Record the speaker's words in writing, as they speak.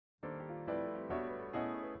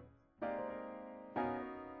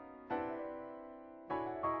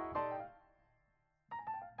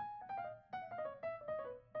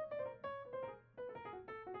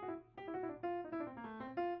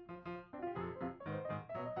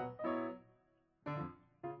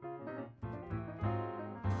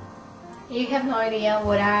You have no idea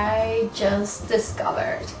what I just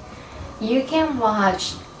discovered. You can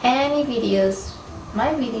watch any videos,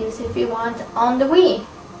 my videos if you want, on the Wii.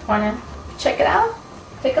 Wanna check it out?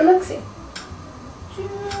 Take a look-see.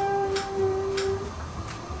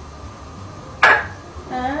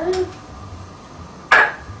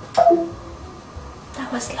 That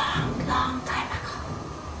was long time ago.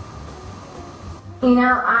 You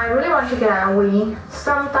know, I really want to get a Wii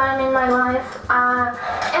sometime in my life.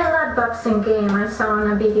 And that boxing game I saw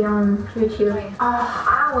on a video on YouTube. Oh,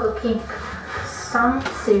 I will kick some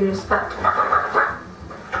serious butt.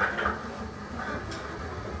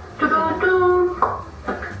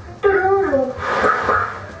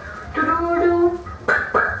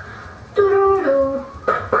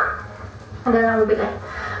 And then I will be like,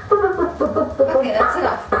 okay, that's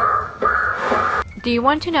enough. Do you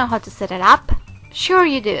want to know how to set it up? Sure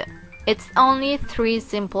you do. It's only 3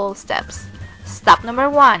 simple steps. Step number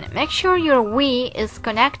 1. Make sure your Wii is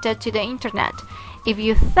connected to the internet. If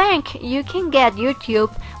you think you can get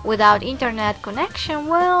YouTube without internet connection,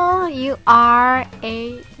 well, you are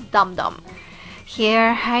a dum-dum.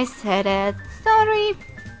 Here, I said it. Sorry.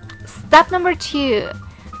 Step number 2.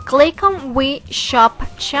 Click on Wii Shop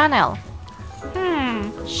channel.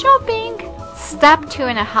 Shopping. Step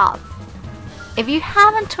 2.5. If you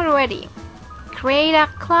haven't already, create a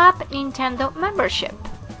Club Nintendo membership.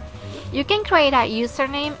 You can create a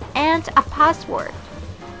username and a password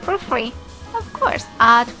for free, of course,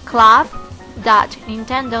 at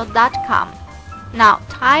club.nintendo.com. Now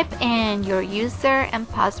type in your user and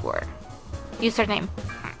password. Username.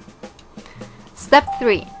 Step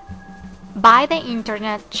 3. Buy the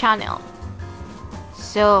internet channel.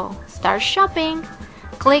 So start shopping.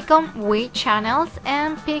 Click on Wii channels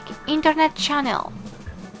and pick internet channel.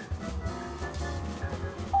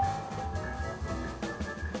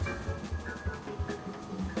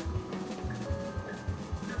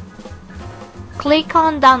 Click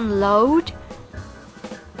on download.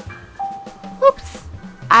 Oops,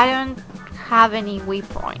 I don't have any Wii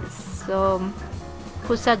points, so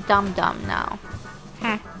who's a dum-dum now?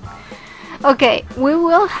 Okay, we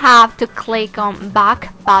will have to click on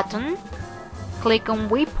back button, click on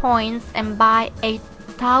Wii points and buy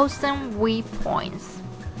 8,000 Wii points.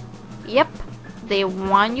 Yep, they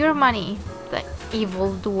want your money, the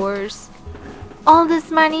evildoers. All this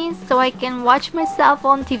money so I can watch myself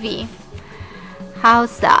on TV. How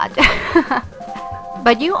sad.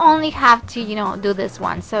 But you only have to, do this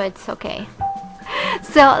one, so it's okay.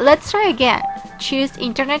 So let's try again. Choose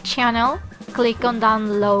internet channel, click on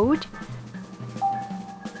download.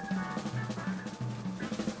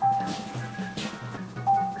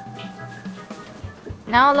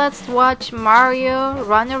 Now let's watch Mario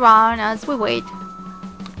run around as we wait.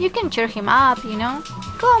 You can cheer him up,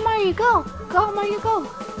 Go Mario, go! Go Mario, go!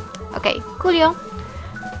 Okay, coolio.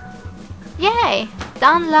 Yay!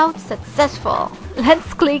 Download successful.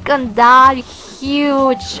 Let's click on that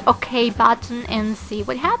huge OK button and see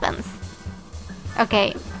what happens.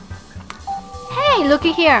 Okay. Hey,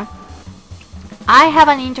 looky here. I have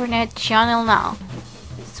an internet channel now.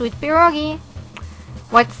 Sweet pierogi.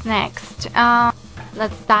 What's next?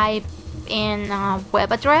 Let's type in a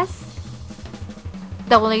web address.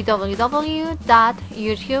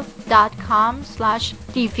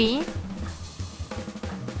 www.youtube.com/tv.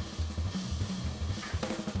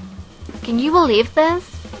 Can you believe this?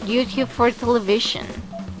 YouTube for television.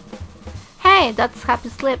 Hey, that's Happy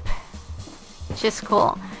Sleep. Just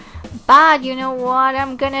cool. But you know what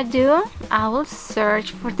I'm gonna do? I will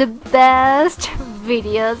search for the best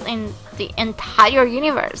videos in the entire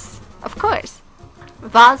universe. Of course.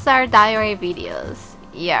 Those are diary videos.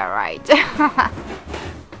 Yeah, right.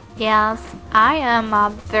 Yes, I am a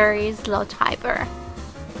very slow typer.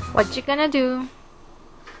 What you gonna do?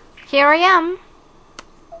 Here I am.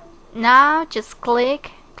 Now just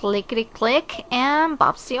click, clickety click, and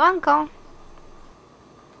Bob's your uncle.